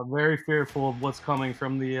I'm very fearful of what's coming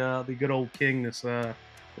from the good old king this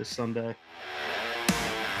Sunday.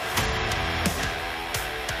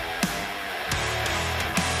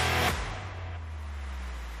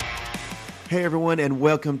 Hey everyone, and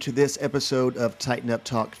welcome to this episode of Tighten Up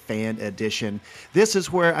Talk Fan Edition. This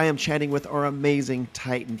is where I am chatting with our amazing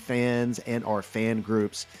Titan fans and our fan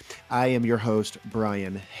groups. I am your host,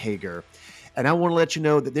 Brian Hager. And I want to let you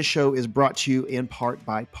know that this show is brought to you in part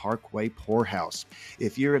by Parkway Poorhouse.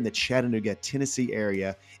 If you're in the Chattanooga, Tennessee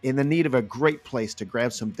area, in the need of a great place to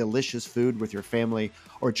grab some delicious food with your family,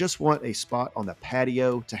 or just want a spot on the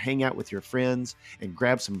patio to hang out with your friends and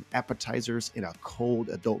grab some appetizers and a cold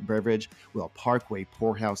adult beverage, well, Parkway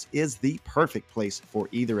Poorhouse is the perfect place for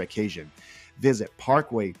either occasion. Visit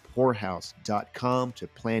parkwaypoorhouse.com to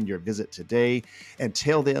plan your visit today and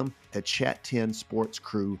tell them the Chat 10 Sports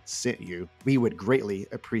Crew sent you. We would greatly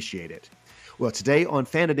appreciate it. Well, today on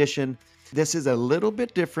Fan Edition, this is a little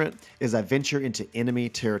bit different as I venture into enemy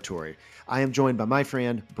territory. I am joined by my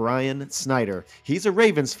friend Brian Snyder. He's a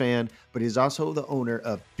Ravens fan, but he's also the owner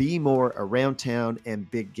of Be More Around Town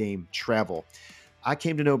and Big Game Travel. I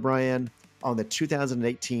came to know Brian on the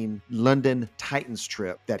 2018 London Titans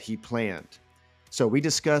trip that he planned. So we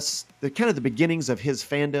discuss the beginnings of his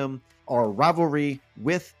fandom, our rivalry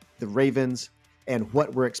with the Ravens, and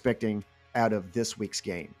what we're expecting out of this week's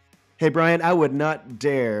game. Hey, Brian, I would not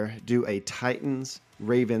dare do a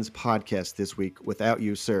Titans-Ravens podcast this week without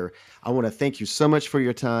you, sir. I want to thank you so much for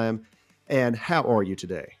your time. And how are you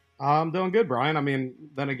today? I'm doing good, Brian. I mean,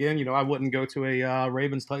 then again, I wouldn't go to a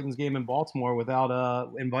Ravens-Titans game in Baltimore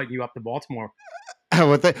without inviting you up to Baltimore.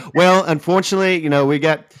 Well, unfortunately, we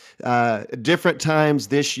got different times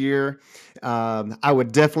this year. I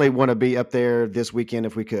would definitely want to be up there this weekend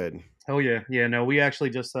if we could. Hell yeah. Yeah, no, we actually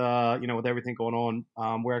just, with everything going on,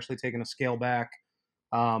 we're actually taking a scale back.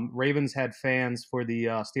 Ravens had fans for the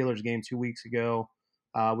Steelers game 2 weeks ago.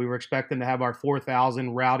 We were expecting to have our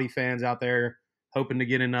 4,000 rowdy fans out there hoping to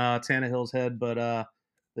get in Tannehill's head, but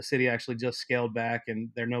the city actually just scaled back and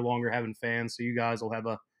they're no longer having fans. So you guys will have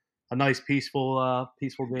a nice, peaceful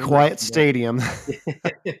game. Quiet stadium,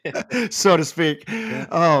 so to speak. Yeah.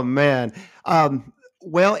 Oh, man.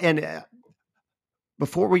 Well, and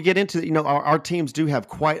before we get into, our teams do have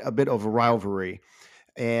quite a bit of a rivalry.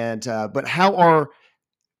 And but how are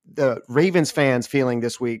the Ravens fans feeling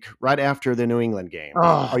this week right after the New England game?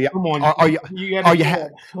 Oh, Are you? come on! Are you? You Are you?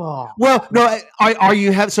 oh. Well, no. Are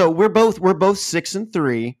you have? So we're both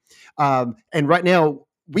 6-3, and right now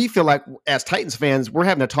we feel like as Titans fans we're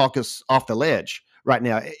having to talk us off the ledge right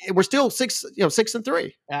now. We're still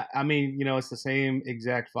 6-3. I mean, it's the same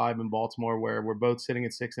exact vibe in Baltimore where we're both sitting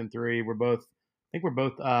at 6-3. I think we're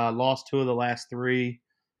both lost 2 of the last 3.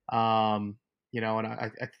 And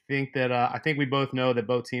I think that I think we both know that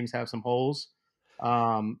both teams have some holes.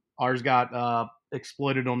 Ours got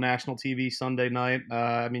exploited on national TV Sunday night.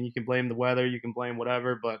 I mean, you can blame the weather, you can blame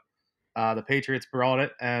whatever, but the Patriots brought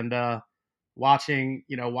it. And watching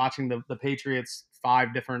the Patriots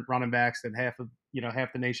 5 different running backs that half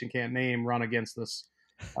the nation can't name run against us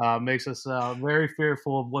makes us very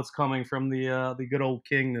fearful of what's coming from the good old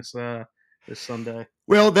king this Sunday.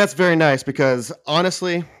 Well, that's very nice because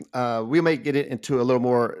honestly, we may get into a little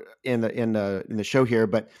more in the show here,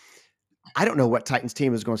 but I don't know what Titans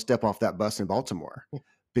team is going to step off that bus in Baltimore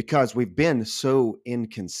because we've been so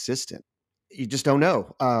inconsistent. You just don't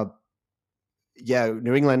know.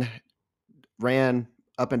 New England ran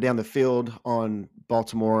up and down the field on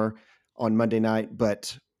Baltimore on Monday night,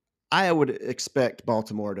 but I would expect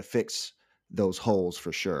Baltimore to fix those holes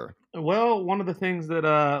for sure. Well, one of the things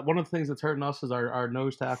that's hurting us is our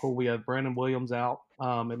nose tackle. We have Brandon Williams out.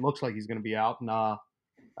 It looks like he's going to be out, and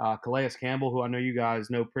Calais Campbell, who I know you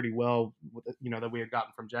guys know pretty well, that we had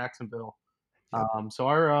gotten from Jacksonville. Yep. So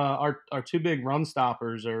our 2 big run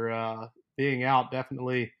stoppers are being out.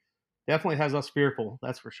 Definitely has us fearful.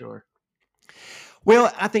 That's for sure.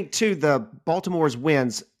 Well, I think too the Baltimore's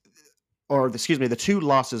wins, the 2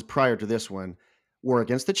 losses prior to this one, were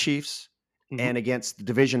against the Chiefs and against the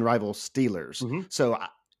division rival Steelers. Mm-hmm. So,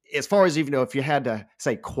 as far as even if you had to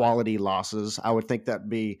say quality losses, I would think that'd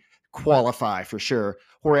be qualify for sure.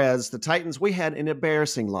 Whereas the Titans, we had an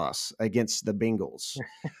embarrassing loss against the Bengals.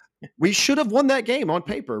 We should have won that game on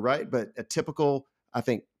paper, right? But a typical, I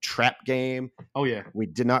think, trap game. Oh yeah, we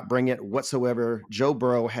did not bring it whatsoever. Joe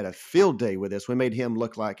Burrow had a field day with us. We made him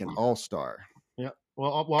look like an all-star. Yeah.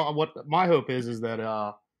 Well, what my hope is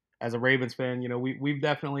that as a Ravens fan, we've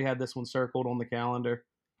definitely had this one circled on the calendar.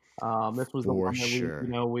 This was the one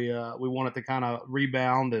that we wanted to kind of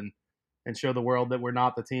rebound and show the world that we're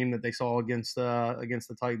not the team that they saw against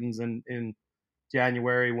the Titans in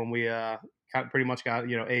January when we kind of pretty much got,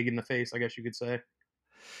 egg in the face, I guess you could say.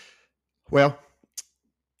 Well,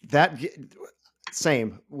 that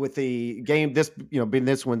same with the game. This, being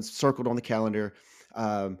this one's circled on the calendar.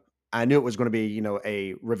 Um, I knew it was going to be,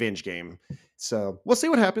 a revenge game. So we'll see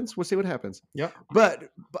what happens. We'll see what happens. Yep.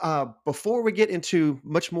 But before we get into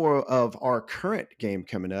much more of our current game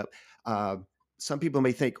coming up, uh, some people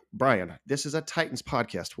may think, Brian, this is a Titans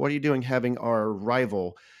podcast. What are you doing having our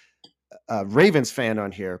rival Ravens fan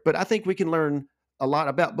on here? But I think we can learn a lot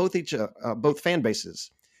about both fan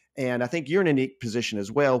bases. And I think you're in a unique position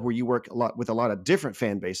as well, where you work a lot with a lot of different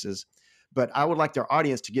fan bases. But I would like our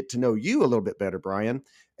audience to get to know you a little bit better, Brian.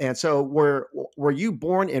 And so, were you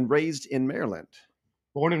born and raised in Maryland?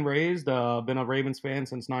 Born and raised, been a Ravens fan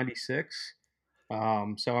since '96.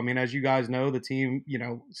 So I mean, as you guys know, the team,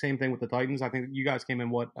 same thing with the Titans. I think you guys came in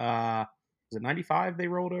what was it '95? They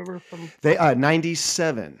rolled over from They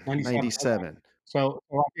 97, '97. Okay. 97. So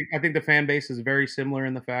I think the fan base is very similar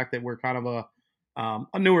in the fact that we're kind of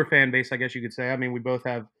a newer fan base, I guess you could say. I mean, we both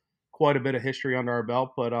have quite a bit of history under our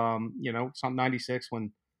belt, but some '96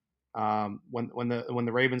 when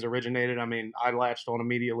the Ravens originated, I mean, I latched on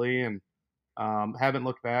immediately and haven't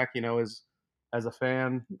looked back. As a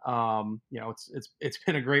fan, it's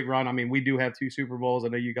been a great run. I mean, we do have two Super Bowls. I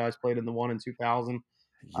know you guys played in the one in 2000,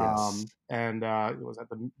 Yes. and it was at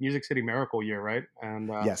the Music City Miracle year, right? And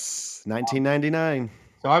Yes. 1999.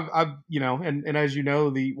 so I've and as you know,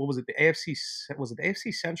 the what was it? The AFC was it the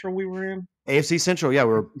AFC Central we were in? AFC Central. Yeah,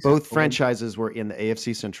 we're AFC both Central. franchises were in the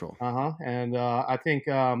AFC Central. Uh-huh. And I think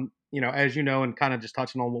as you know, and kind of just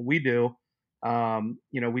touching on what we do,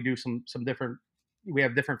 we do some different we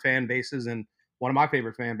have different fan bases, and one of my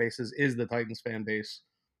favorite fan bases is the Titans fan base.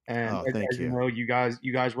 And Oh, as thank you you. know, you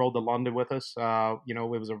guys rolled to London with us. It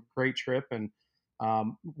was a great trip, and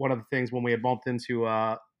one of the things when we had bumped into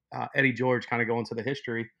Eddie George, kind of going to the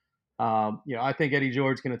history, I think Eddie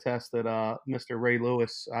George can attest that Mr. Ray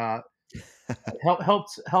Lewis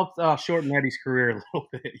helped shorten Eddie's career a little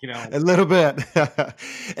bit. A little bit.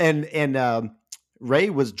 and Ray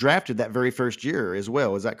was drafted that very first year as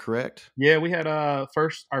well. Is that correct? Yeah, we had our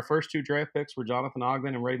first two draft picks were Jonathan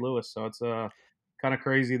Ogden and Ray Lewis. So it's kind of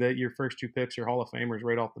crazy that your first two picks are Hall of Famers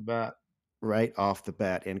right off the bat. Right off the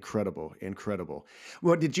bat. Incredible. Incredible.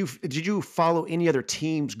 Well, did you follow any other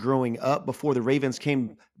teams growing up before the Ravens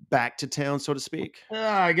came back to town, so to speak?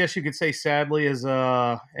 I guess you could say, sadly, as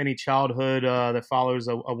any childhood that follows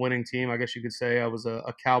a winning team, I guess you could say I was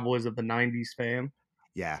a Cowboys of the '90s fan.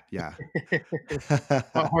 Yeah, yeah.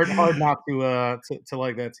 Hard not to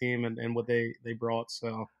like that team and what they brought.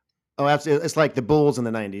 So Oh, absolutely. It's like the Bulls in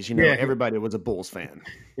the 90s. yeah, Everybody was a Bulls fan.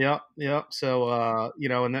 yeah, yeah. So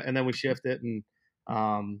and then we shifted, and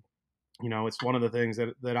it's one of the things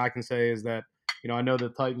that I can say is that I know the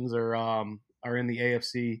Titans are in the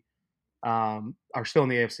AFC, are still in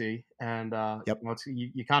the AFC, and Yep.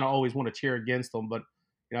 you kind of always want to cheer against them, but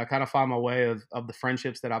I kind of find my way of the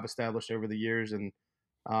friendships that I've established over the years, and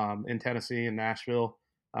in Tennessee and Nashville,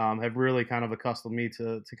 have really kind of accustomed me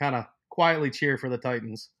to kind of quietly cheer for the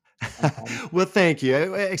Titans. Um, Well, thank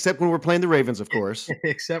you. Except when we're playing the Ravens, of course.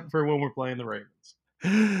 except for when we're playing the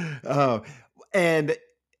Ravens. Oh, and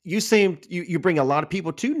you bring a lot of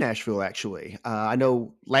people to Nashville. Actually, I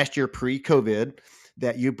know last year pre-COVID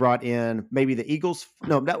that you brought in maybe the Eagles.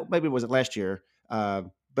 No, maybe it wasn't last year.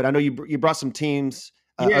 But I know you brought some teams,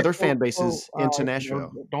 Yeah, other so fan bases into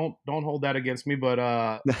Nashville. don't hold that against me, but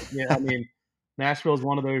yeah, I mean, Nashville is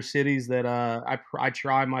one of those cities that I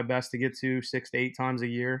try my best to get to 6 to 8 times a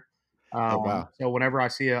year. Oh wow, So whenever I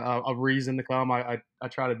see a reason to come, I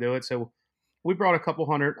try to do it. So we brought a couple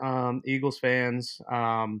hundred Eagles fans.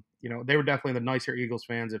 They were definitely the nicer Eagles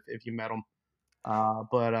fans if you met them.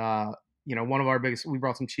 But one of our biggest, we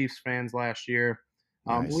brought some Chiefs fans last year.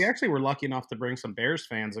 We nice. actually were lucky enough to bring some Bears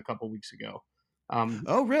fans a couple weeks ago, um,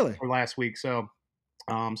 Oh really? or last week. So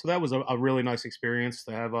that was a really nice experience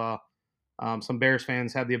to have some Bears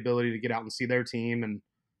fans have the ability to get out and see their team. And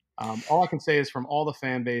all I can say is from all the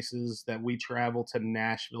fan bases that we travel to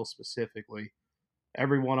Nashville specifically,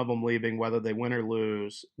 every one of them leaving, whether they win or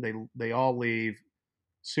lose, they all leave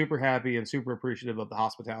super happy and super appreciative of the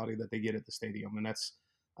hospitality that they get at the stadium. And that's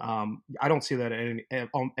I don't see that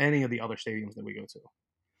on any of the other stadiums that we go to.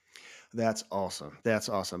 That's awesome. That's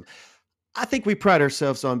awesome. I think we pride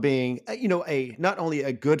ourselves on being, a not only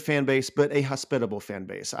a good fan base, but a hospitable fan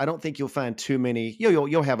base. I don't think you'll find too many.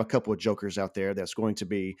 You'll have a couple of jokers out there that's going to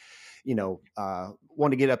be,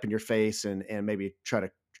 want to get up in your face and maybe try to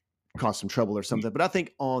cause some trouble or something. But I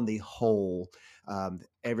think on the whole,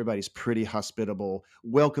 everybody's pretty hospitable,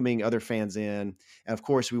 welcoming other fans in. And of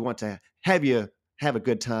course, we want to have you have a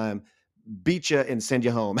good time. beat you and send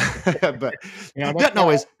you home. But You know, that's doesn't why,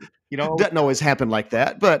 always you know, doesn't always happen like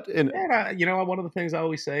that. But and you know, one of the things I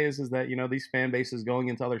always say is that you know these fan bases going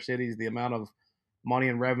into other cities, the amount of money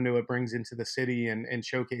and revenue it brings into the city and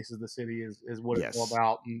showcases the city is what it's all yes,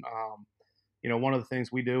 about. And you know, one of the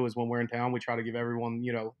things we do is when we're in town, we try to give everyone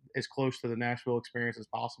you know as close to the Nashville experience as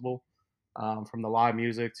possible, from the live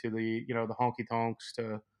music to the you know the honky tonks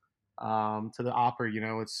to the opera. You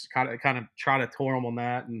know, it's kind of try to tour them on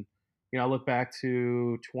that. And you know, I look back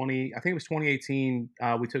to 20, I think it was 2018.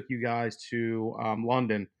 We took you guys to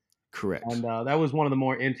London, correct. and that was one of the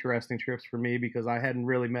more interesting trips for me because I hadn't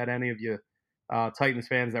really met any of you Titans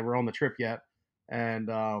fans that were on the trip yet, and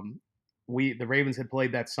we the Ravens had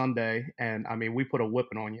played that Sunday, and I mean we put a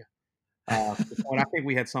whipping on you. To the point I think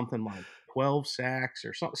we had something like 12 sacks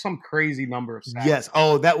or some crazy number of sacks, Yes.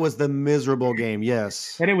 Oh, that was the miserable game.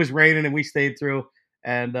 Yes. and it was raining, and we stayed through.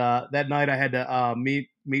 And that night I had to meet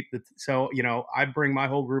the so you know I bring my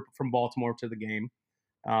whole group from Baltimore to the game.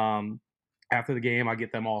 Um, After the game, I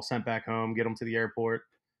get them all sent back home, get them to the airport,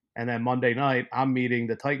 and then Monday night, I'm meeting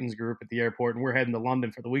the Titans group at the airport, and we're heading to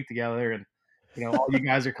London for the week together. And you know, all you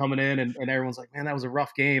guys are coming in, and everyone's like, "Man, that was a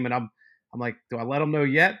rough game." And I'm like, "Do I let them know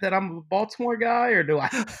yet that I'm a Baltimore guy, or do I?"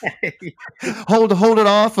 Hold it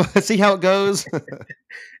off. See how it goes.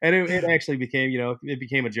 And it actually became, you know, it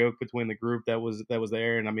became a joke between the group that was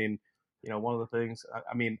there. And I mean, you know, one of the things,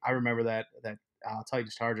 I mean, I remember that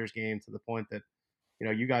Titans Chargers game to the point that you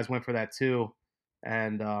know you guys went for that too.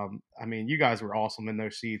 And I mean, you guys were awesome in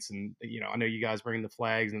those seats, and you know, I know you guys bring the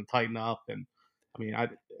flags and tighten up. And I mean,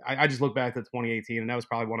 I just look back to 2018, and that was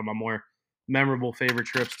probably one of my more memorable favorite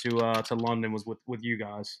trips to London was with you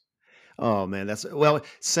guys. Oh man, that's well,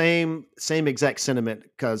 same exact sentiment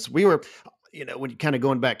because we were, when you kind of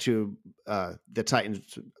going back to the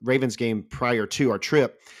Titans Ravens game prior to our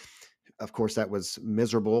trip. Of course, that was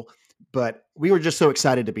miserable, but we were just so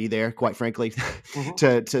excited to be there. Quite frankly, Hmm.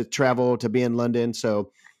 to travel to be in London,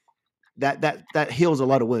 so that heals a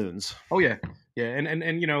lot of wounds. Oh yeah, yeah,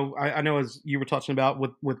 and you know, I know as you were touching about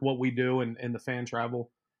with what we do and the fan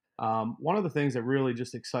travel, one of the things that really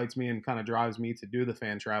just excites me and kind of drives me to do the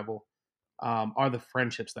fan travel are the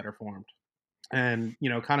friendships that are formed, and you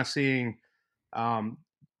know, kind of seeing, um,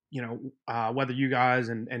 you know, whether you guys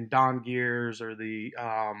and Don Gears or the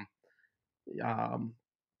um,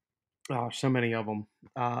 oh, so many of them.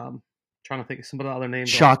 Trying to think of some of the other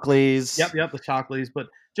names. Shockleys. Yep, the Shockleys, but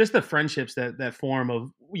just the friendships that form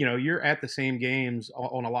of you know you're at the same games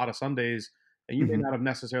on a lot of Sundays, and you may Mhm. not have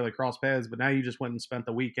necessarily crossed paths, but now you just went and spent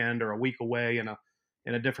the weekend or a week away in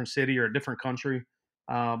a different city or a different country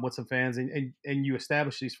with some fans, and you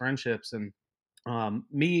establish these friendships. And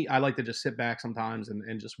me, I like to just sit back sometimes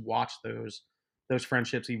and just watch those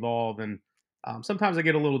friendships evolve. And sometimes I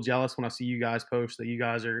get a little jealous when I see you guys post that you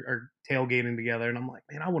guys are tailgating together, and I'm like,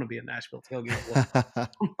 man, I want to be a Nashville tailgate.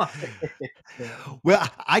 Yeah. Well,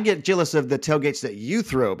 I get jealous of the tailgates that you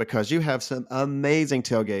throw because you have some amazing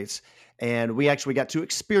tailgates, and we actually got to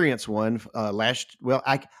experience one last. Well,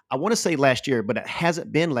 I want to say last year, but it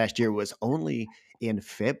hasn't been last year. It was only in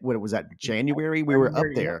Feb. What was that? January. We were up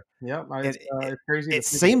February, yep, there, yep. and It's crazy to it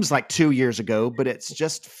think of. seems like 2 years ago, but it's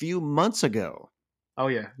just a few months ago. Oh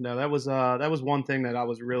yeah, no, that was one thing that I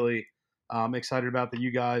was really excited about that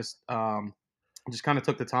you guys just kind of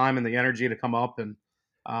took the time and the energy to come up. And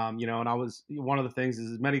you know, and I was one of the things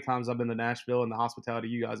is as many times I've been to Nashville and the hospitality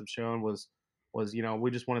you guys have shown was you know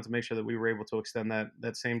we just wanted to make sure that we were able to extend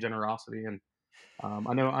that same generosity. And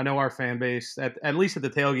I know our fan base at least at the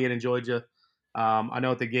tailgate enjoyed you. I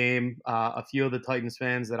know at the game, a few of the Titans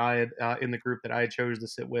fans that I had in the group that I had chose to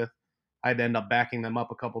sit with, I had to end up backing them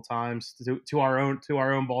up a couple times to our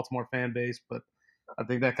own Baltimore fan base. But I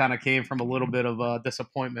think that kind of came from a little bit of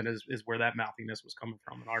disappointment is where that mouthiness was coming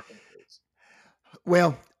from in our fan base.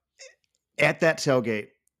 Well, at that tailgate,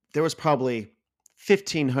 there was probably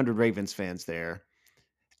 1,500 Ravens fans there.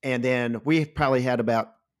 And then we probably had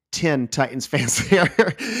about 10 Titans fans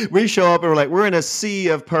there. We show up and we're like, we're in a sea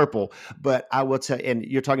of purple. But I will tell you, and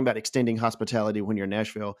you're talking about extending hospitality when you're in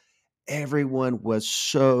Nashville. Everyone was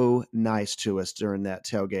so nice to us during that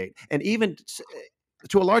tailgate. And even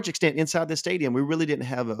to a large extent inside the stadium, we really didn't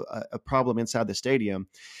have a problem inside the stadium.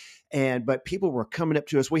 But people were coming up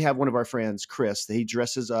to us. We have one of our friends, Chris. He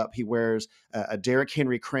dresses up. He wears a Derrick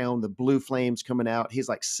Henry crown, the blue flames coming out. He's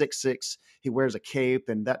like 6'6". He wears a cape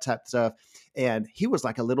and that type of stuff. And he was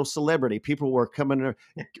like a little celebrity. People were coming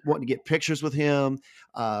wanting to get pictures with him.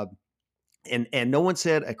 Uh, and no one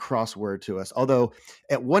said a crossword to us. Although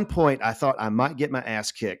at one point I thought I might get my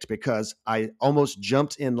ass kicked because I almost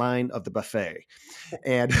jumped in line of the buffet,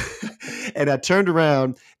 and and I turned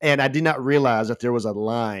around and I did not realize that there was a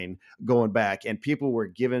line going back, and people were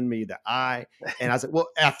giving me the eye. And I said, "Well,"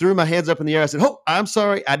 I threw my hands up in the air. I said, "Oh, I'm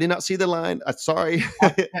sorry, I did not see the line. I'm sorry."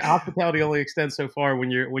 Hospitality only extends so far when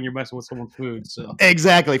you're messing with someone's food. So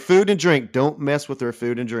Exactly, food and drink. Don't mess with their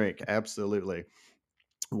food and drink. Absolutely,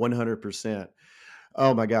 100%.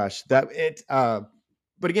 Oh my gosh, that it. But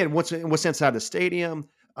again, what's inside the stadium?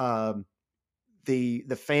 Um, the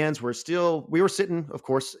fans were still. We were sitting, of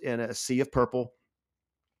course, in a sea of purple,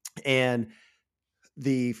 and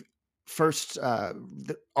the first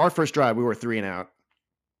our first drive, we were 3 and out,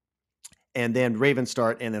 and then Ravens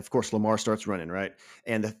start, and then of course Lamar starts running, right?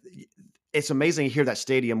 And it's amazing to hear that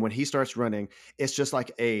stadium when he starts running. It's just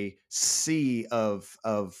like a sea of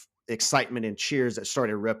excitement and cheers that start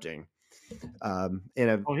erupting. In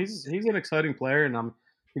a oh, he's an exciting player, and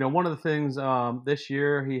one of the things this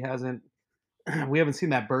year he hasn't we haven't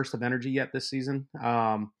seen that burst of energy yet this season.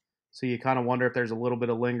 So you kind of wonder if there's a little bit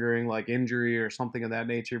of lingering like injury or something of that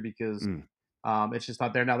nature because mm, it's just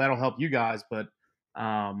not there. Now that'll help you guys, but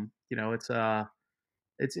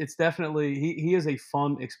it's definitely he is a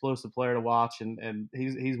fun, explosive player to watch, and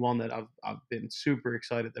he's one that I've been super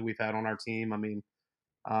excited that we've had on our team. I mean,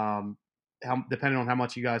 um, how depending on how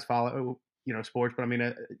much you guys follow, sports, but I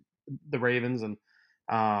mean, the Ravens and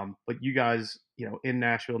but you guys, in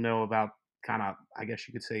Nashville know about kind of, I guess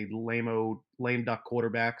you could say, lame duck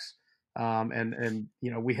quarterbacks. And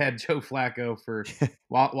we had Joe Flacco for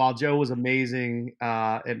while Joe was amazing,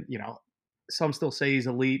 and some still say he's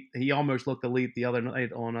elite. He almost looked elite the other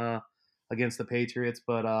night on against the Patriots,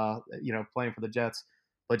 but playing for the Jets.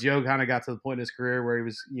 But Joe kind of got to the point in his career where he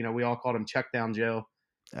was, we all called him check down Joe,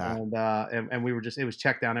 ah, and we were just it was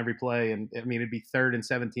check down every play, and I mean it'd be 3rd and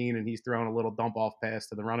 17, and he's throwing a little dump off pass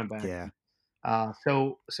to the running back. yeah,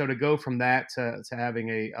 So to go from that to having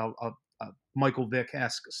a Michael Vick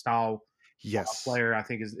esque style yes, player, I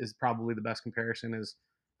think is probably the best comparison. Is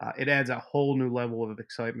it adds a whole new level of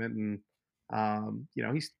excitement, and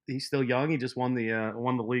he's still young. He just won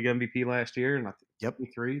the league MVP last year, and I yep.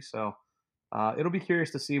 think 3. So it'll be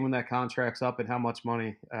curious to see when that contract's up and how much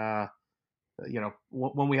money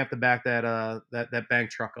when we have to back that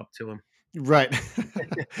bank truck up to him. Right.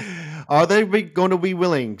 Going to be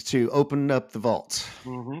willing to open up the vault?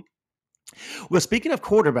 Hmm. Well, speaking of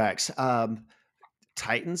quarterbacks,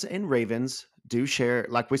 Titans and Ravens do share,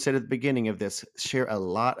 like we said at the beginning of this, share a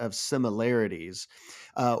lot of similarities.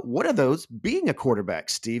 One of those being a quarterback,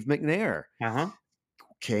 Steve McNair, Uh huh.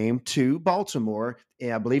 came to Baltimore,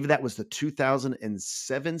 and I believe that was the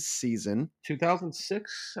 2007 season.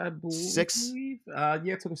 2006, I Six, believe.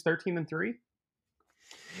 Yeah, it took us 13-3.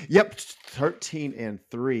 yep,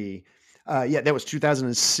 13-3. Yeah, that was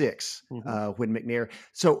 2006 Hmm. when McNair.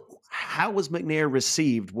 So, how was McNair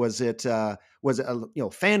received? Was it a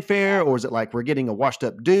fanfare, or was it like we're getting a washed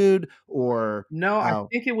up dude, or No, I uh,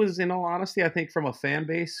 think it was. In all honesty, I think from a fan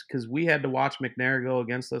base because we had to watch McNair go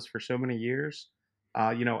against us for so many years.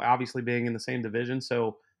 Obviously being in the same division,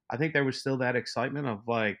 so I think there was still that excitement of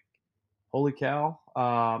like, holy cow,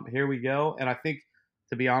 here we go. And I think,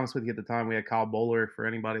 to be honest with you, at the time we had Kyle Bowler for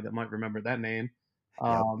anybody that might remember that name.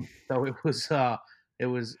 yep, So it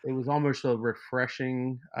was almost a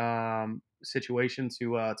refreshing situation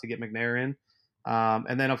to get McNair in.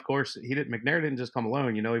 And then of course McNair didn't just come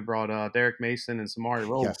alone. He brought Derek Mason and Samari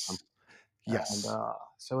Rowland, yes, and yes,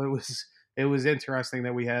 so it was interesting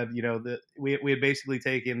that we had we had basically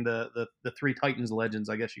taken the 3 Titans legends,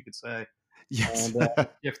 I guess you could say, yes. and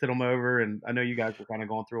shifted them over. And I know you guys were kind of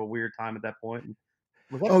going through a weird time at that point. And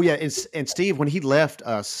was that? Oh yeah, and Steve, when he left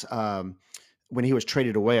us, when he was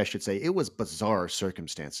traded away, I should say, it was bizarre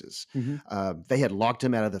circumstances. Mhm. They had locked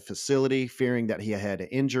him out of the facility, fearing that he had an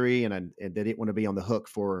injury, and they didn't want to be on the hook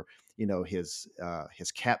for his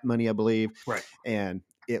cap money, I believe. Right. And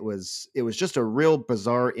it was just a real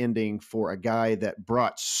bizarre ending for a guy that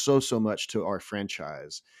brought so much to our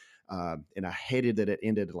franchise. And I hated that it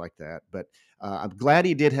ended like that, but I'm glad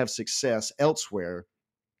he did have success elsewhere.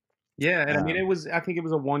 Yeah, and I mean, Um, I think it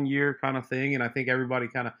was a 1 year kind of thing, and I think everybody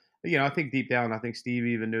kind of, I think deep down, I think Steve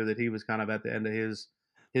even knew that he was kind of at the end of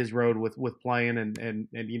his road with playing, and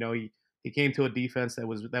he came to a defense that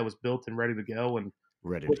was built and ready to go, and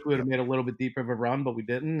ready wish to, we would have yep. made a little bit deeper of a run, but we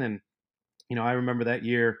didn't. And I remember that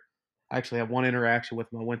year. I actually had one interaction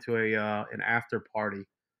with him. I went to an after party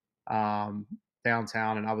um,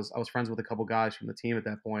 downtown, and I was friends with a couple guys from the team at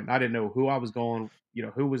that point. And I didn't know who I was going,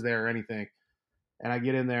 who was there or anything. And I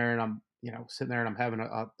get in there, and I'm sitting there, and I'm having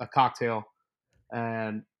a cocktail,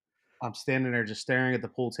 and I'm standing there just staring at the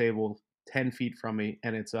pool table 10 feet from me,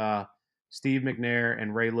 and it's Steve McNair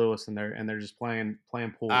and Ray Lewis, and they're just playing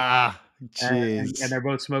pool. Ah, And jeez. they're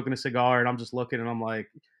both smoking a cigar, and I'm just looking, and I'm like,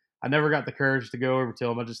 I never got the courage to go over to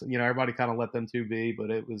them. I just, everybody kind of let them two be, but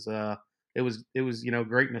it was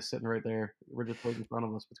greatness sitting right there. We're just right in front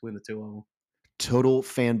of us between the two of them. Total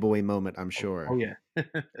fanboy moment, I'm Oh sure. yeah.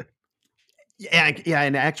 Yeah, yeah,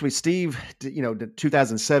 and actually, Steve, the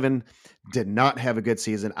 2007 did not have a good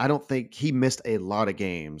season. I don't think he missed a lot of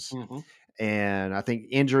games, Hmm. and I think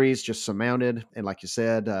injuries just surmounted. And like you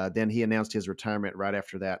said, then he announced his retirement right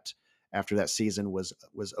after that. After that season was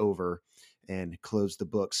over, and closed the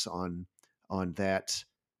books on that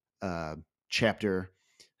uh, chapter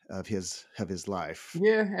of his life.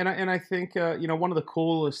 Yeah, and I think one of the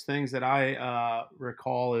coolest things that I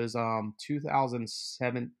recall is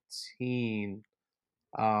 2017.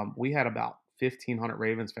 We had about 1,500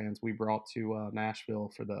 Ravens fans we brought to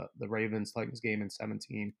Nashville for the Ravens Titans game in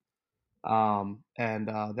 17. And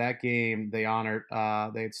that game they honored.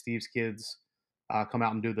 They had Steve's kids come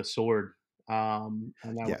out and do the sword, and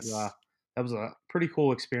Yes, that was a pretty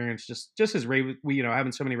cool experience. Just as Raven, we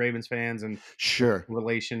having so many Ravens fans and sure.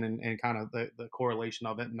 relation and kind of the correlation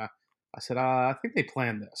of it. And I said, I think they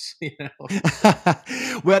planned this.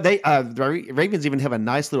 Well, the Ravens even have a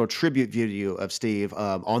nice little tribute video of Steve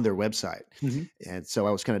on their website, Mhm. and so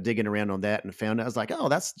I was kind of digging around on that and found out. I was like, oh,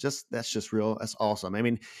 that's just real. That's awesome. I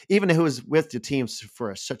mean, even though he was with the teams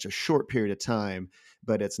for such a short period of time,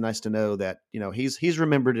 but it's nice to know that he's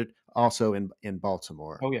remembered it also in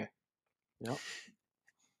Baltimore. Oh yeah, yeah.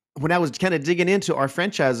 When I was kind of digging into our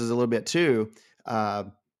franchises a little bit too, uh,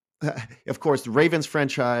 of course, the Ravens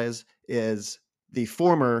franchise is the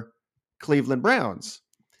former Cleveland Browns,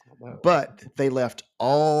 but they left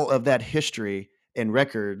all of that history and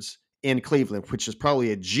records in Cleveland, which is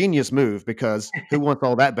probably a genius move because who wants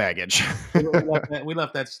all that baggage? We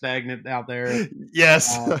left that stagnant out there.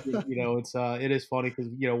 Yes. It is funny because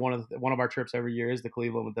one of our trips every year is to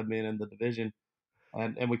Cleveland with them being in the division,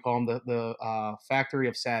 and we call them the factory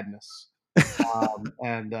of sadness.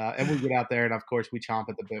 And we get out there, and of course we chomp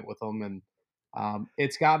at the bit with them, and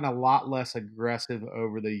it's gotten a lot less aggressive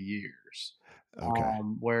over the years. Okay.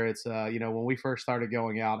 Where it's when we first started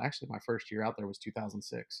going out, actually my first year out there was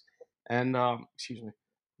 2006, and excuse me,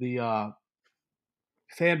 the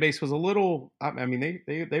fan base was a little. I mean,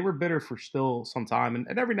 they were bitter for still some time, and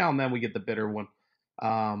every now and then we get the bitter one.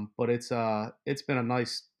 But it's been a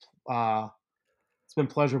nice. It's been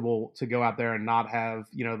pleasurable to go out there and not have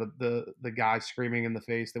the guy screaming in the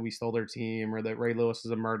face that we stole their team or that Ray Lewis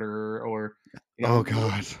is a murderer or you know Oh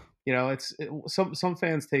God. some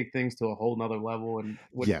fans take things to a whole nother level, and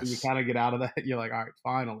when you Yes. kind of get out of that, you're like, all right,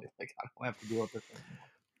 finally, like I don't have to deal with this anymore.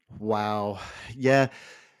 Wow. Yeah.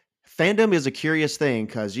 Fandom is a curious thing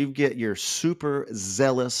because you get your super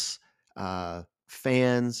zealous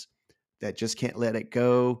fans that just can't let it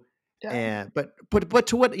go. Yeah, And but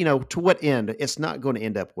to what end? It's not going to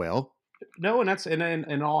end up well. no, and that's and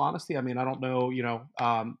in all honesty, I mean, I don't know,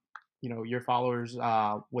 your followers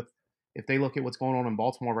with if they look at what's going on in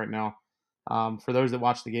Baltimore right now. For those that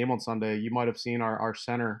watched the game on Sunday, you might have seen our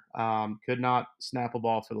center could not snap a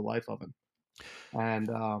ball for the life of him. And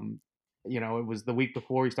it was the week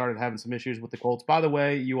before he started having some issues with the Colts. By the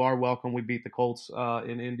way, you are welcome. We beat the Colts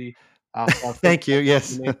in Indy. So I Thank you.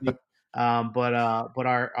 Yes. thank you. But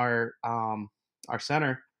our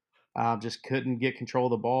center just couldn't get control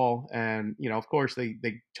of the ball, and of course they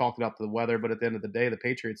chalked it up to the weather. But at the end of the day, the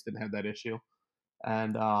Patriots didn't have that issue,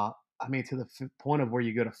 and I mean to the point of where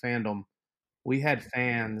you go to fandom, we had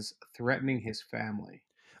fans threatening his family.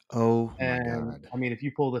 Oh my And God. I mean, if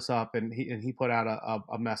you pull this up, and he put out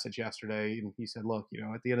a message yesterday, and he said, "Look,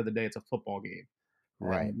 at the end of the day, it's a football game,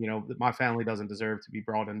 Right. and my family doesn't deserve to be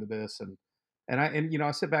brought into this." And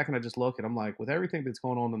I sit back and I just look, and I'm like, with everything that's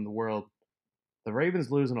going on in the world, the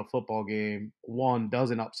Ravens losing a football game, one,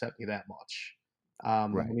 doesn't upset me that much. We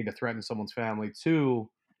Right. need to threaten someone's family. Two,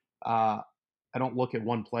 uh, I don't look at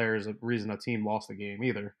one player as a reason a team lost the game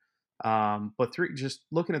either. But three, just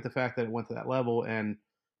looking at the fact that it went to that level, and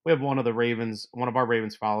we have one of our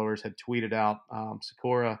Ravens followers had tweeted out,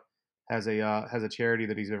 Sakura has a charity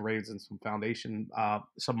that he's been raising some foundation,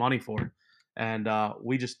 some money for, and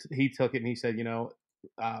he took it and he said,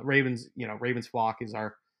 Ravens flock is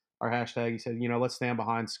our hashtag. He said, let's stand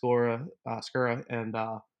behind Skura, and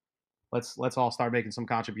let's all start making some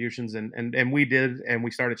contributions, and we did, and we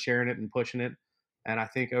started sharing it and pushing it. And I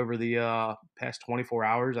think over the past 24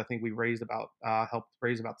 hours, I think we raised about helped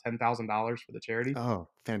raise about $10,000 for the charity. Oh, Um,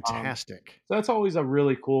 fantastic. so that's always a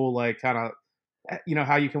really cool, like, kind of,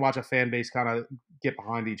 how you can watch a fan base kind of get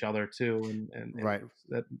behind each other too, and Right.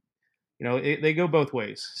 that. they go both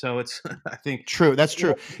ways. So it's I think True, that's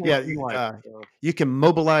true. Yeah, in life. So, you can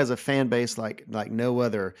mobilize a fan base like no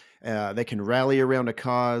other. They can rally around a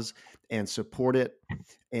cause and support it,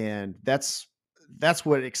 and that's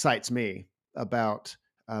what excites me about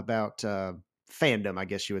fandom, I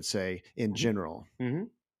guess you would say, in mhm, general. mhm.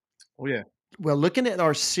 Oh yeah. Well, looking at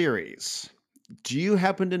our series, do you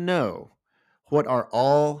happen to know what our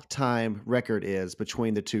all-time record is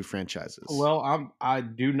between the two franchises? Well, I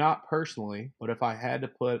do not personally, but if I had to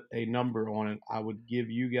put a number on it, I would give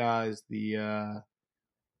you guys the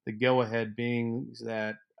go ahead, being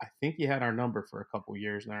that I think you had our number for a couple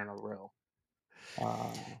years there in a row.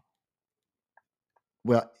 Uh,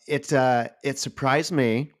 Well, it surprised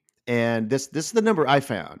me, and this is the number I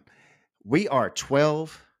found. We are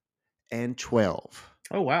 12-12,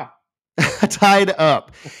 oh wow. tied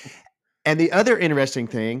up. And the other interesting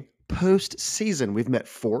thing, postseason, we've met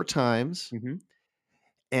 4 times, Hmm.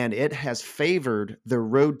 and it has favored the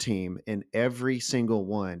road team in every single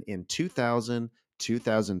one in 2000,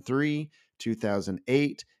 2003,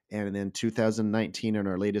 2008, and then 2019 in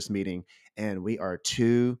our latest meeting, and we are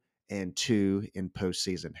 2-2 in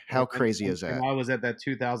postseason. How crazy is And that? I was at that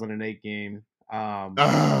 2008 game. Um,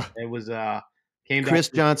 Ugh, it was came down Chris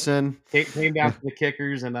Johnson. came down to the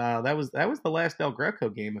kickers, and that was the last Del Greco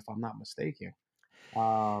game, if I'm not mistaken.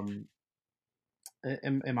 Um,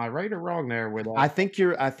 am I right or wrong there with that? I think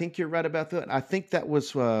you're right about that. I think that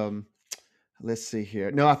was let's see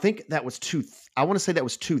here. No, I think that was I want to say that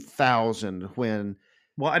was 2000 when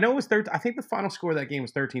Well, I know it was 13. I think the final score of that game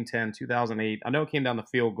was 13-10, 2008. I know it came down to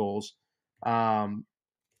field goals. Um,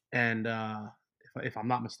 and if I'm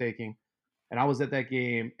not mistaken, and I was at that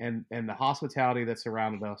game, and the hospitality that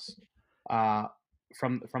surrounded us uh,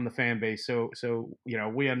 from the fan base. So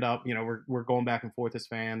we end up we're going back and forth as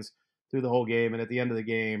fans through the whole game, and at the end of the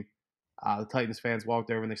game, the Titans fans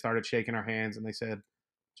walked over and they started shaking our hands, and they said,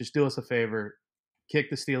 "Just do us a favor, kick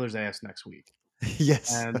the Steelers' ass next week."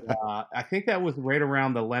 yes. And I think that was right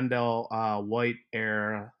around the Lendell White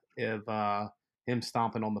era of him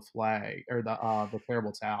stomping on the flag or the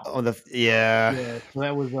terrible towel. On the yeah. Yeah, so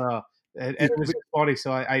that was and Y- it was w- so funny.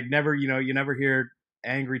 So I never, you never hear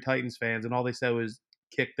angry Titans fans, and all they said was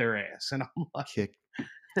kick their ass, and I'm like, Kick.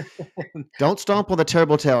 Don't stomp on the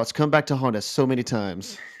terrible towel. It's come back to haunt us so many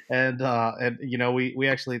times. and we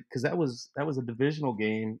actually, because that was a divisional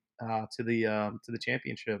game to the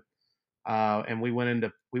championship, and we went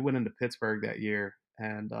into Pittsburgh that year,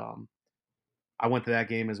 and I went to that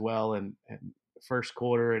game as well, and first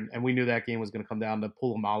quarter, and we knew that game was going to come down to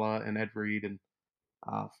Pulamala and Ed Reed, and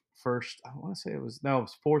uh, first, I want to say it was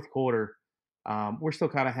fourth quarter. We're still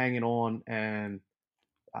kind of hanging on, and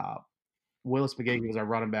uh, Willis McGahee was our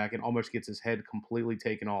running back and almost gets his head completely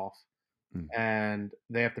taken off. Mm. And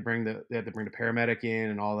they have to bring the paramedic in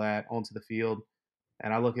and all that onto the field.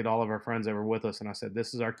 And I look at all of our friends that were with us, and I said,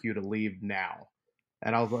 "This is our cue to leave now."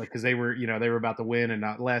 And I was like, because they were about to win, and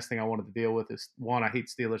the last thing I wanted to deal with is, one, I hate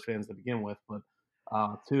Steelers fans to begin with, but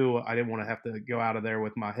two, I didn't want to have to go out of there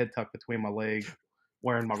with my head tucked between my legs,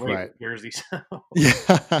 wearing my Right. Ravens jersey.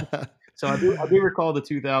 Yeah. So I do recall the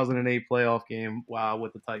 2008 playoff game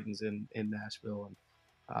with the Titans in Nashville,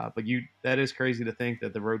 and but that is crazy to think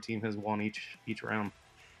that the road team has won each round.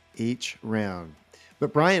 Each round.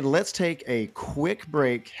 But Brian, let's take a quick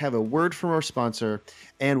break, have a word from our sponsor,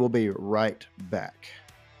 and we'll be right back.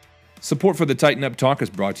 Support for the Tighten Up Talk is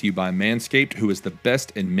brought to you by Manscaped, who is the best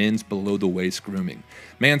in men's below-the-waist grooming.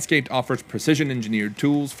 Manscaped offers precision-engineered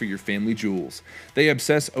tools for your family jewels. They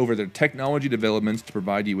obsess over their technology developments to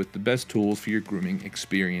provide you with the best tools for your grooming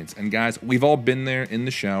experience. And guys, we've all been there in the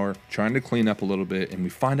shower trying to clean up a little bit, and we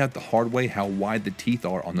find out the hard way how wide the teeth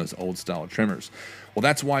are on those old-style trimmers. Well,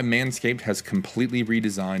 that's why Manscaped has completely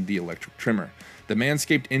redesigned the electric trimmer. The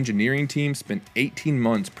Manscaped engineering team spent 18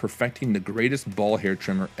 months perfecting the greatest ball hair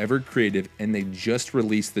trimmer ever created, and they just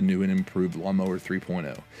released the new and improved Lawnmower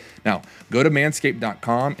 3.0. Now, go to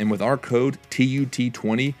manscaped.com, and with our code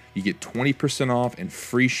TUT20, you get 20% off and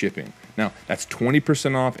free shipping. Now, that's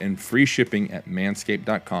 20% off and free shipping at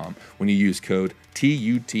manscaped.com when you use code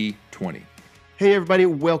TUT20. Hey, everybody,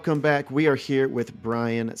 welcome back. We are here with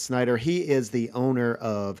Brian Snyder. He is the owner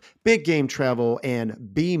of Big Game Travel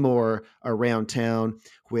and Be More Around Town,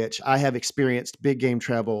 which I have experienced Big Game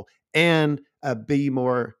Travel and a Be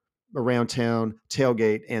More Around Town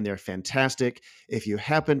tailgate, and they're fantastic. If you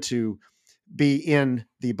happen to be in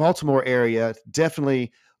the Baltimore area,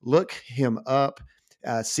 definitely look him up,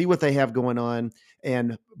 see what they have going on.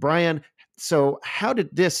 And Brian, so how did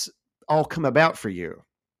this all come about for you?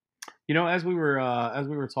 As we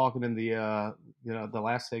were talking in the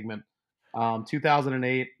last segment,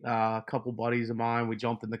 2008, a couple buddies of mine, we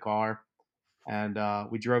jumped in the car. and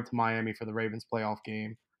we drove to Miami for the Ravens playoff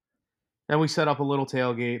game. Then we set up a little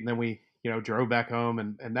tailgate, and then we, drove back home,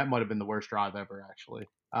 and that might have been the worst drive ever, actually.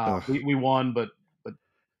 Ugh. We won, but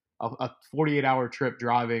a 48-hour trip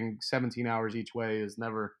driving 17 hours each way is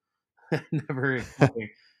never never exciting.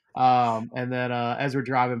 And then as we're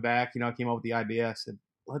driving back, I came up with the idea. I said,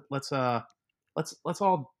 let's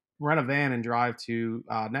all rent a van and drive to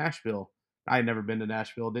Nashville. I had never been to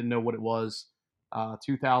Nashville, didn't know what it was.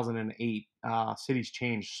 2008, cities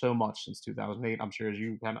changed so much since 2008. I'm sure as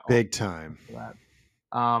you kind of Big time. that.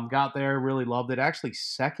 Got there, really loved it. Actually,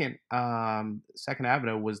 Second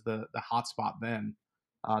Avenue was the hot spot then.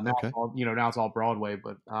 Now Okay. it's all, now it's all Broadway,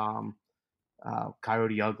 but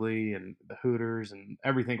Coyote Ugly and the Hooters and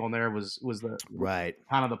everything on there was the Right.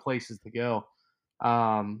 kind of the places to go.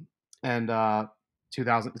 And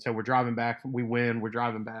 2000, so we're driving back. We win. We're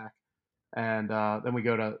driving back, and then we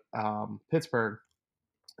go to Pittsburgh,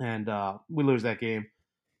 and we lose that game.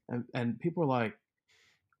 And people are like,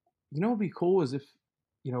 what'd be cool is if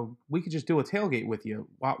we could just do a tailgate with you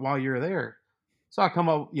while you're there. So I come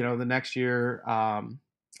up, the next year.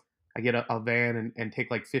 I get a van and take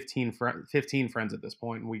like 15 friends at this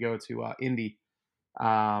point, and we go to Indy,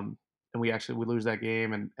 and we lose that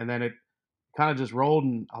game, and then it kind of just rolled,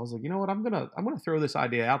 and I was like, you know what, I'm gonna throw this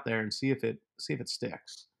idea out there and see if it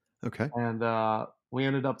sticks. Okay. And we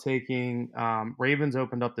ended up taking Ravens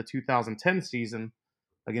opened up the 2010 season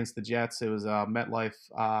against the Jets. It was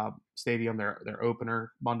MetLife Stadium, their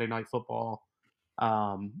opener Monday Night Football,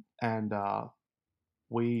 and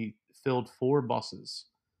we filled 4 buses.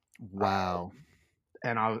 Wow.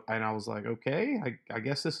 And I was like, okay, I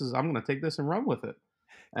guess I'm going to take this and run with it.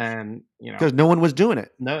 And Because no one was doing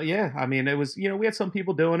it. no, yeah, I mean, it was we had some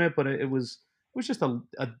people doing it, but it was just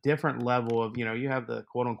a different level of you have the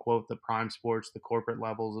quote unquote the prime sports, the corporate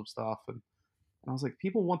levels of stuff, and I was like,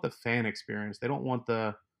 people want the fan experience. They don't want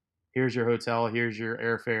the here's your hotel, here's your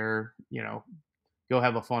airfare, go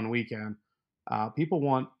have a fun weekend. People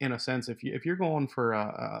want, in a sense, if you're going for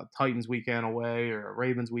a Titans weekend away or a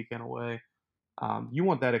Ravens weekend away, you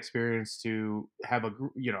want that experience to have a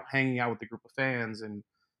group, hanging out with the group of fans, and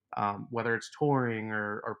whether it's touring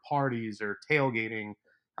or parties or tailgating,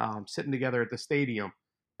 sitting together at the stadium,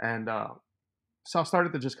 and so I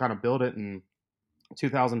started to just kind of build it in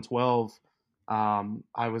 2012. I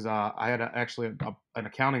had actually an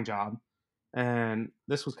accounting job, and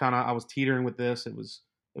this was kind of I was teetering with this. It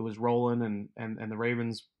was rolling, and the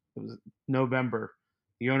Ravens. It was November.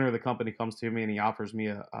 The owner of the company comes to me and he offers me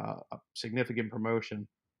a significant promotion,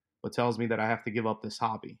 but tells me that I have to give up this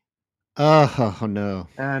hobby. Oh no.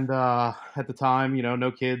 And at the time,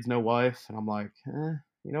 no kids, no wife, and I'm like,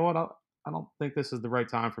 you know what? I don't think this is the right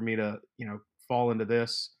time for me to, fall into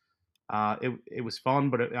this. It was fun,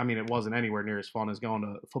 but I mean, it wasn't anywhere near as fun as going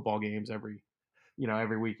to football games every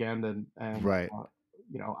weekend, and Right.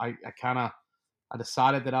 I kind of I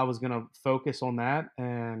decided that I was going to focus on that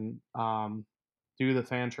and do the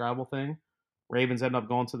fan travel thing. Ravens ended up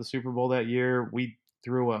going to the Super Bowl that year. We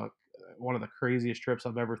threw one of the craziest trips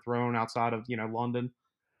I've ever thrown outside of London,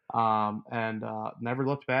 and never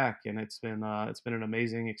looked back. And it's been an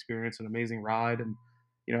amazing experience, an amazing ride. And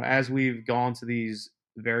as we've gone to these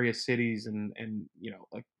various cities and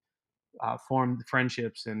like formed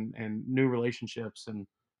friendships and new relationships, and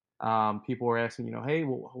people were asking, hey,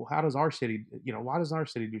 well, how does our city, why doesn't our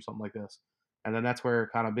city do something like this? And then that's where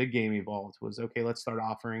kind of big game evolved. Was okay, let's start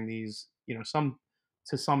offering these, some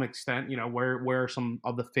to some extent, where are some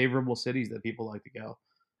of the favorable cities that people like to go,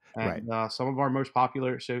 Right. and some of our most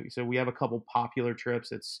popular. So we have a couple popular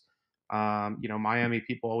trips. It's Miami.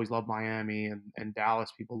 People always love Miami, and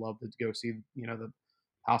Dallas. People love to go see the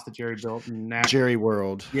house that Jerry built, and Nashville. Jerry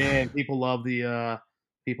World. Yeah, and people love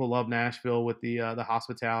Nashville with the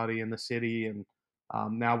hospitality in the city, and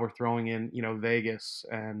now we're throwing in Vegas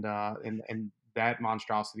and that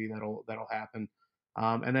monstrosity that'll happen,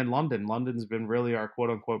 and then London. London's been really our quote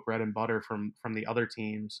unquote bread and butter from the other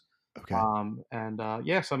teams, Okay. and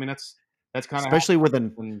yeah, so I mean that's kind of Especially within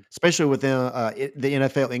happened. especially within the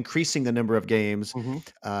NFL increasing the number of games, Hmm.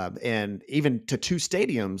 and even to 2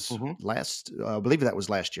 stadiums Hmm. last. I believe that was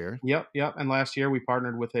last year. Yep, yep. And last year we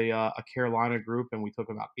partnered with a Carolina group, and we took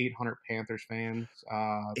about 800 Panthers fans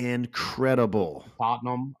Incredible.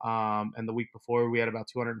 Tottenham. And the week before, we had about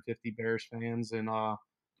 250 Bears fans and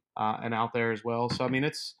out there as well. So I mean,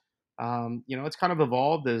 it's kind of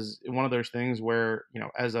evolved as one of those things where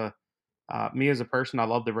as a me as a person, I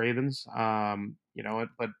love the Ravens.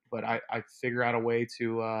 But I figure out a way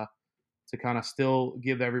to kind of still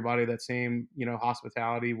give everybody that same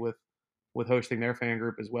hospitality with hosting their fan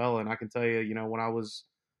group as well. And I can tell you, when I was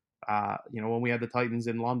when we had the Titans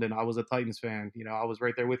in London, I was a Titans fan. I was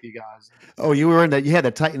right there with you guys. Oh, you were in that. You had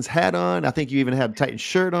the Titans hat on. I think you even had a Titans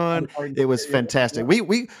shirt I had on. a Titans It was shirt, yeah, fantastic.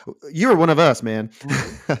 You were one of us, man. yeah.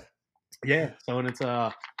 Mhm. Yeah. So, and it's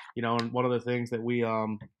and one of the things that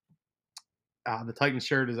the Titans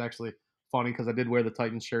shirt is actually funny because I did wear the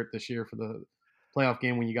Titans shirt this year for the playoff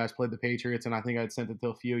game when you guys played the Patriots, and I think I'd sent it to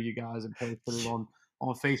a few of you guys and posted it on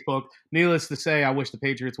Facebook. Needless to say, I wish the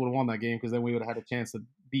Patriots would have won that game because then we would have had a chance to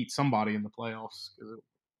beat somebody in the playoffs. Because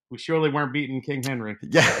we surely weren't beating King Henry.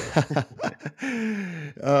 Yeah.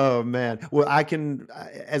 Oh man. Well,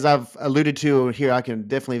 as I've alluded to here, I can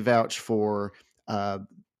definitely vouch for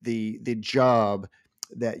the job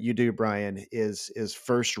that you do, Brian, is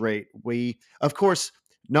first rate. We, of course,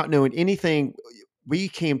 not knowing anything, we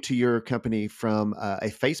came to your company from a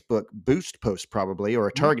Facebook boost post, probably, or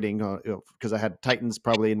a Mhm. targeting, because I had Titans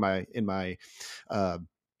probably in my uh,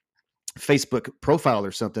 Facebook profile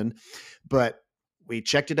or something. But we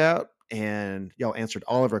checked it out, and y'all answered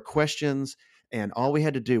all of our questions. And all we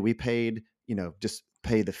had to do, we paid, just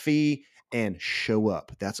pay the fee and show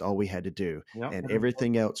up. That's all we had to do. Yep. And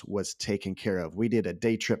everything else was taken care of. We did a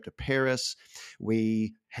day trip to Paris.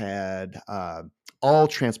 We had all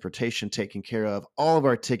transportation taken care of, all of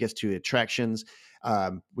our tickets to attractions.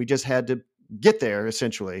 We just had to get there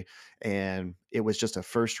essentially. And it was just a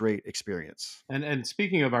first rate experience. And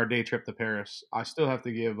speaking of our day trip to Paris, I still have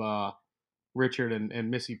to give Richard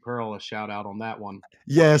and Missy Pearl a shout out on that one.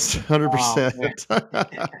 Yes, Oh 100%. man,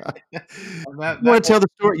 You that wanna tell the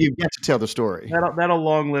story, you've got to tell the story. that'll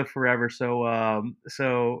long live forever. So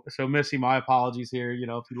Missy, my apologies here.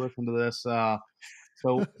 If you listen to this,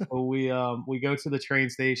 we go to the train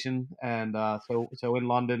station, and so in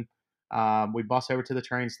London, we bus over to the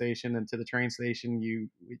train station, and to the train station,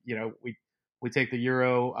 we take the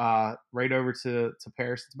Euro right over to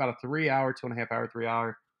Paris. It's about a 3 hour, 2.5 hour, 3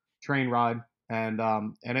 hour train ride, and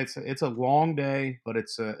it's a long day, but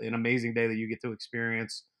it's an amazing day that you get to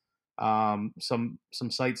experience some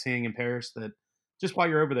sightseeing in Paris that just while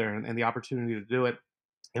you're over there and the opportunity to do it.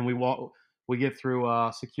 And we get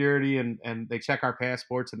through security, and they check our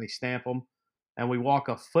passports and they stamp them. And we walk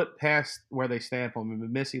a foot past where they stamp them.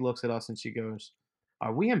 And Missy looks at us and she goes,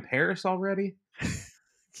 "Are we in Paris already?"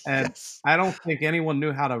 And Yes. I don't think anyone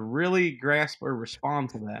knew how to really grasp or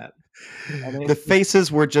respond to that. And The faces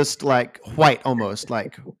were just, like, white almost,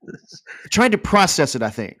 like, trying to process it, I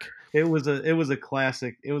think. it was a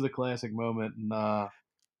classic moment, and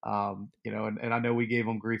and I know we gave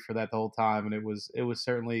them grief for that the whole time, and it was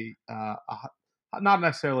certainly not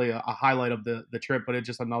necessarily a highlight of the trip, but it's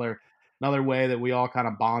just another way that we all kind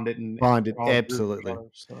of bonded and Bonded, all grew absolutely. together.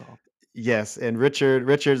 So Yes, and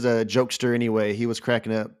Richard's a jokester anyway. He was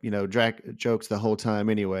cracking up, jokes the whole time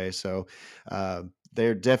anyway, so,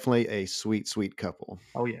 they're definitely a sweet, sweet couple.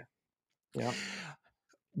 oh yeah, yeah.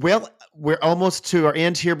 Well, we're almost to our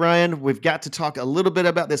end here, Brian. We've got to talk a little bit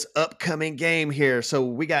about this upcoming game here. So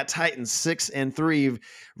we got Titans 6-3,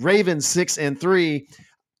 Ravens 6-3.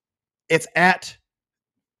 It's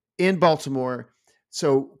in Baltimore.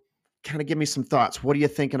 So kind of give me some thoughts. What are you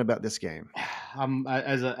thinking about this game?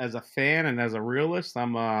 As a fan and as a realist,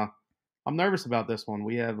 I'm nervous about this one.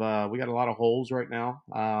 We got a lot of holes right now.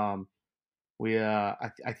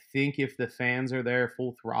 I think if the fans are there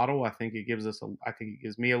full throttle, I think it gives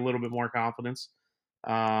me a little bit more confidence.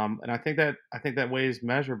 And I think that weighs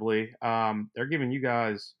measurably. They're giving you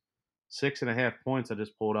guys 6.5 points. I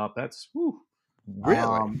just pulled up. That's whew.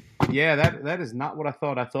 Really? Yeah, that is not what I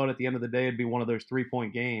thought. I thought at the end of the day it'd be one of those 3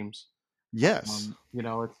 point games. Yes.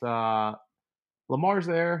 It's Lamar's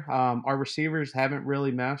there. Our receivers haven't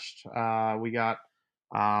really meshed. We got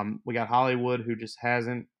Hollywood, who just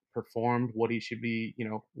hasn't performed what he should be.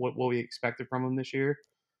 What we expected from him this year.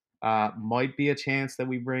 Might be a chance that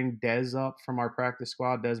we bring Dez up from our practice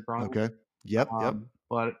squad, Dez Bryant. Okay. Yep. Yep.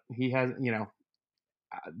 But he has, Dez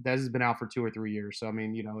has been out for 2 or 3 years. So I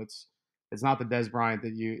mean, it's not the Dez Bryant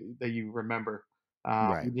that you remember. We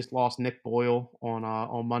Right. just lost Nick Boyle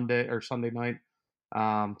on Monday or Sunday night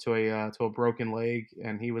to a broken leg,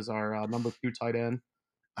 and he was our number 2 tight end.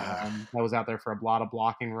 That was out there for a lot of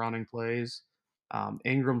blocking, running plays.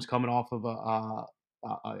 Ingram's coming off of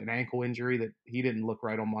an ankle injury that he didn't look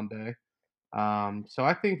right on Monday. So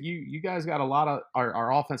I think you guys got a lot of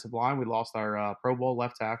our offensive line. We lost our Pro Bowl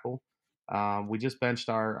left tackle. We just benched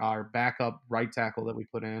our backup right tackle that we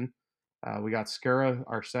put in. We got Skura,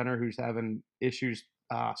 our center, who's having issues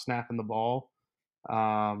snapping the ball.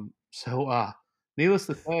 Needless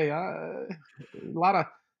to say, a lot of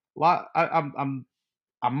lot.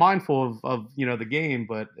 I'm mindful of the game,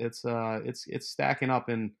 but it's stacking up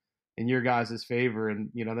in in your guys' favor. And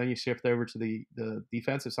then you shift over to the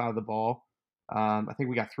defensive side of the ball. I think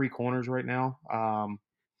we got three corners right now.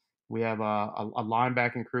 We have a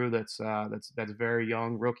linebacking crew that's very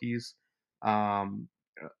young rookies, um,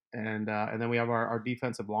 and then we have our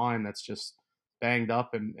defensive line that's just banged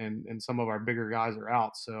up, and some of our bigger guys are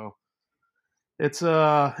out. So it's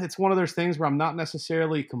one of those things where I'm not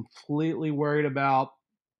necessarily completely worried about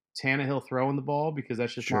Tannehill throwing the ball, because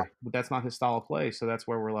Sure. that's not his style of play. So that's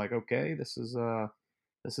where we're like, okay, this is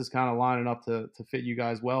kind of lining up to fit you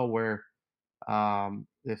guys well. Where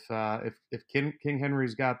if King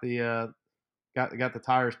Henry's got the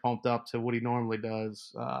tires pumped up to what he normally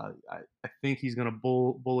does, I think he's going to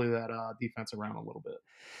bully that defense around a little bit.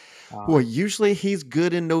 Well, usually he's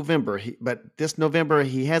good in November, but this November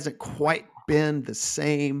he hasn't quite been the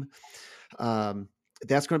same. Um,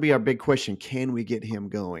 that's going to be our big question. Can we get him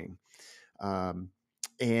going? Um,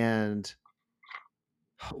 and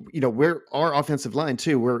we're our offensive line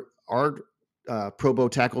too. We're our Pro Bowl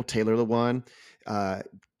tackle Taylor Lewan uh,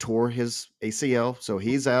 tore his ACL, so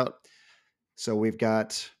he's out. So we're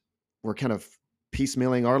kind of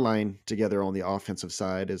piecemealing our line together on the offensive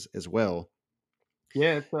side as well.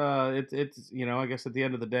 Yeah, it's I guess at the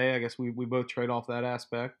end of the day, I guess we both trade off that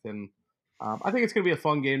aspect, and I think it's going to be a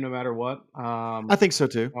fun game no matter what. I think so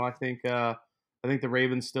too. I think the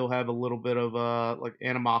Ravens still have a little bit of like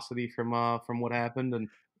animosity from what happened, and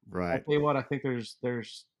I'll Right. tell you what, I think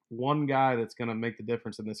there's one guy that's going to make the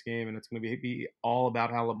difference in this game, and it's going to be all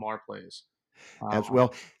about how Lamar plays. As Um,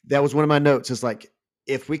 well, that was one of my notes. Is like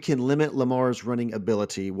if we can limit Lamar's running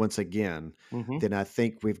ability once again, mhm. then I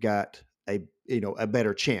think we've got a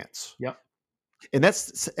better chance. Yep. And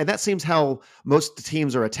that seems how most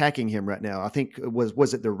teams are attacking him right now. I think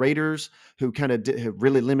was it the Raiders who kind of have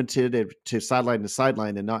really limited it to sideline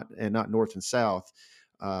and not north and south.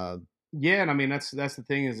 Uh, Yeah, and I mean that's the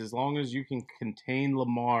thing, is as long as you can contain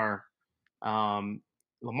Lamar, um,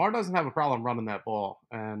 Lamar doesn't have a problem running that ball,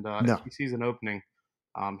 and if no, he sees an opening,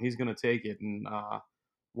 he's going to take it. And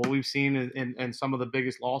what we've seen in some of the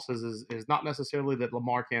biggest losses is not necessarily that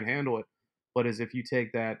Lamar can't handle it, but is if you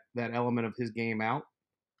take that element of his game out,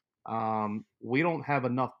 we don't have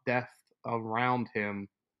enough depth around him,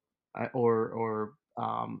 or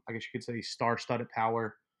I guess you could say star-studded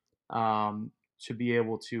power, to be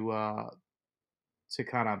able to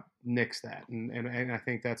kind of nix that. And I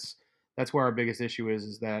think that's where our biggest issue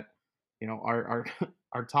is that our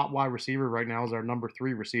our top wide receiver right now is our number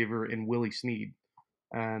three receiver in Willie Snead,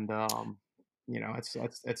 and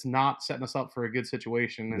it's not setting us up for a good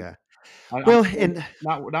situation. And yeah. I'm Well, and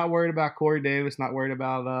not worried about Corey Davis, not worried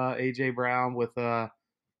about AJ Brown with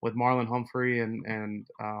Marlon Humphrey and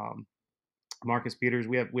Marcus Peters.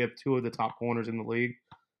 We have two of the top corners in the league.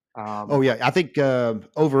 Um, oh yeah, I think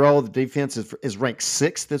overall the defense is ranked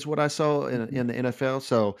sixth. Is what I saw in the NFL.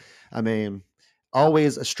 So I mean,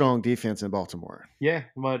 always a strong defense in Baltimore. Yeah,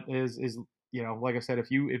 but is like I said,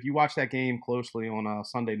 if you watch that game closely on a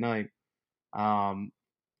Sunday night, um,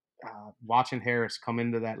 watching Harris come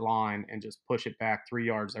into that line and just push it back 3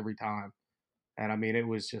 yards every time, and I mean it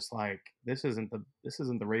was just like this isn't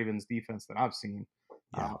the Ravens defense that I've seen.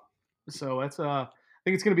 Yeah. Uh, so I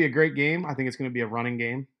think it's going to be a great game. I think it's going to be a running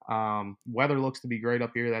game. Weather looks to be great up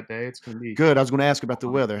here that day. Good. I was going to ask about the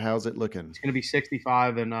Um, weather. How's it looking? it's going to be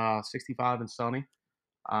 65 and sunny.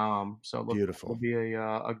 So it'll Beautiful. be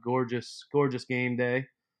a gorgeous game day.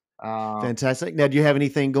 Um, Fantastic. Now, do you have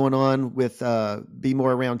anything going on with Be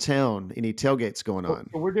More Around Town? Any tailgates going so on?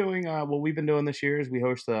 so we're doing what we've been doing this year is we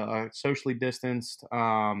host a socially distanced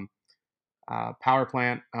power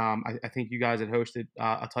plant. I think you guys had hosted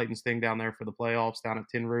a Titans thing down there for the playoffs down at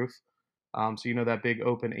Tin Roof. So that big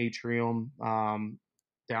open atrium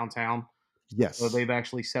downtown. So Yes. they've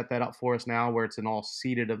actually set that up for us now, where it's an all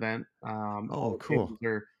seated event. All Oh, the cool.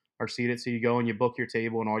 tables are seated, so you go and you book your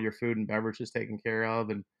table, and all your food and beverage is taken care of,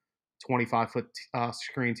 and 25-foot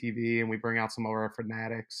screen TV, and we bring out some of our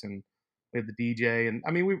fanatics, and we have the DJ, and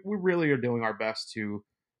I mean we really are doing our best to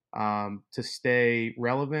stay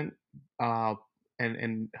relevant, uh,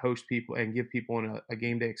 and host people and give people a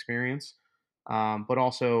game day experience, but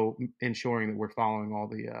also ensuring that we're following all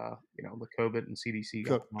the COVID and CDC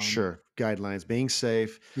guidelines. Sure. Guidelines, being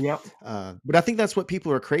safe. Yep. But I think that's what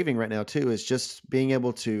people are craving right now too, is just being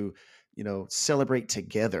able to, celebrate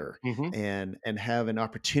together Hmm. and have an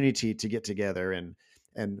opportunity to get together. And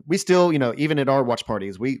we still, even at our watch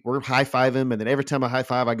parties, we're high five them. And then every time I high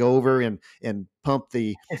five, I go over and pump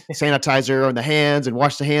the sanitizer on the hands and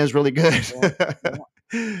wash the hands really good. Yeah.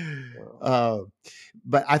 Yeah. uh,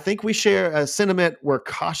 but I think we share a sentiment. We're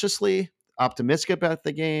cautiously optimistic about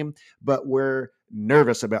the game, but we're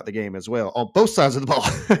nervous about the game as well on both sides of the ball.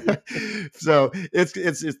 So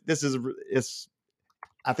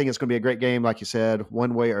I think it's going to be a great game, like you said,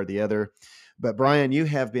 one way or the other. But Brian, you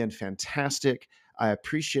have been fantastic. I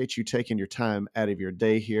appreciate you taking your time out of your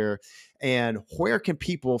day here. And where can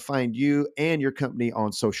people find you and your company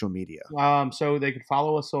on social media? So they can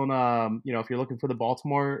follow us on, if you're looking for the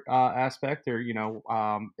Baltimore aspect, or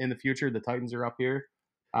in the future the Titans are up here.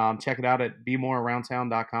 Check it out at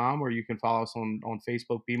bemorearoundtown.com, or you can follow us on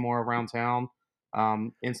Facebook, Be More Around Town,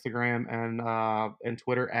 Instagram, and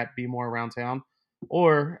Twitter at Be More Around Town.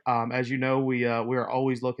 Or as you know, we are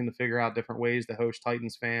always looking to figure out different ways to host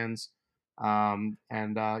Titans fans,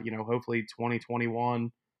 hopefully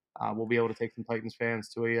 2021 we'll be able to take some Titans fans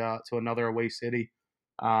to another away city.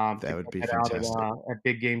 That would be fantastic. At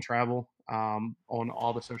Big Game Travel on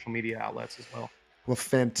all the social media outlets as well. Well,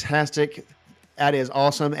 fantastic. That is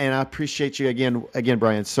awesome. And I appreciate you again,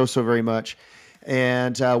 Brian, so very much.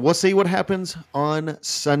 And we'll see what happens on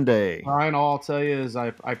Sunday. Brian, all I'll tell you is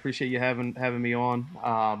I appreciate you having me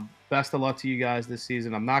on. Best of luck to you guys this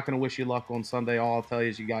season. I'm not going to wish you luck on Sunday. All I'll tell you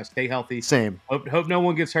is you guys stay healthy. Same. Hope no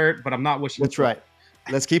one gets hurt, but I'm not wishing. That's right.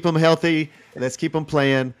 Let's keep them healthy. Let's keep them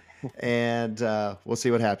playing, and we'll see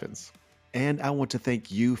what happens. And I want to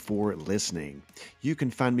thank you for listening. You can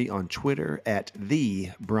find me on Twitter at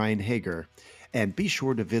 @TheBrianHager, and be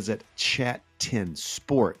sure to visit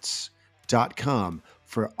chat10sports.com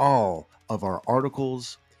for all of our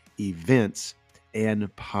articles, events,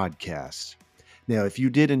 and podcasts. Now, if you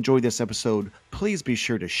did enjoy this episode, please be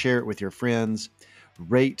sure to share it with your friends,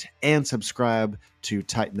 rate and subscribe to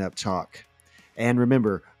Tighten Up Talk. And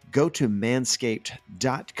remember, go to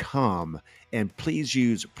manscaped.com and please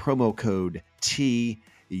use promo code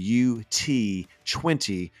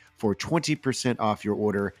TUT20 for 20% off your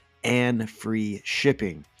order and free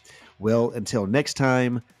shipping. Well, until next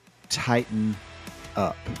time, tighten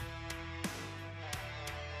up.